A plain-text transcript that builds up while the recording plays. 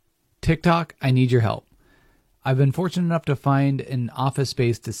TikTok, I need your help. I've been fortunate enough to find an office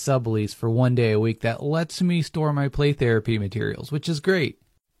space to sublease for 1 day a week that lets me store my play therapy materials, which is great.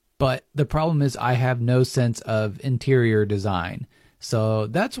 But the problem is I have no sense of interior design. So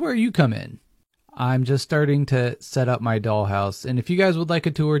that's where you come in. I'm just starting to set up my dollhouse. And if you guys would like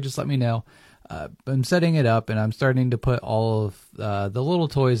a tour, just let me know. I'm setting it up and I'm starting to put all of the little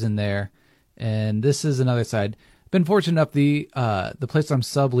toys in there. And this is another side. Been fortunate enough, the place I'm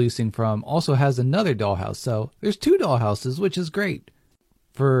subleasing from also has another dollhouse. So there's 2 dollhouses, which is great.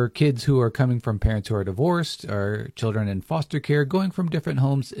 For kids who are coming from parents who are divorced or children in foster care, going from different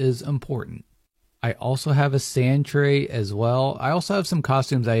homes is important. I also have a sand tray as well. I also have some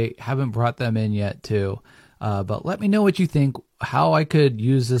costumes. I haven't brought them in yet too. But let me know what you think, how I could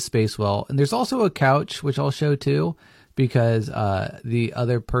use this space well. And there's also a couch, which I'll show too, because the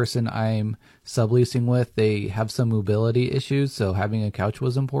other person I'm subleasing with, they have some mobility issues. So having a couch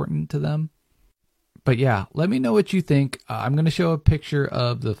was important to them. But yeah, let me know what you think. I'm going to show a picture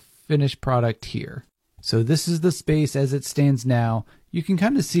of the finished product here. So this is the space as it stands now. You can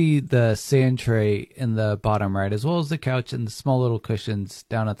kind of see the sand tray in the bottom right, as well as the couch and the small little cushions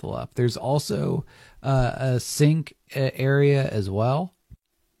down at the left. There's also a sink area as well.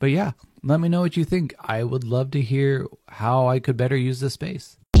 But yeah, let me know what you think. I would love to hear how I could better use this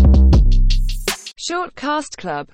space. Short Cast Club.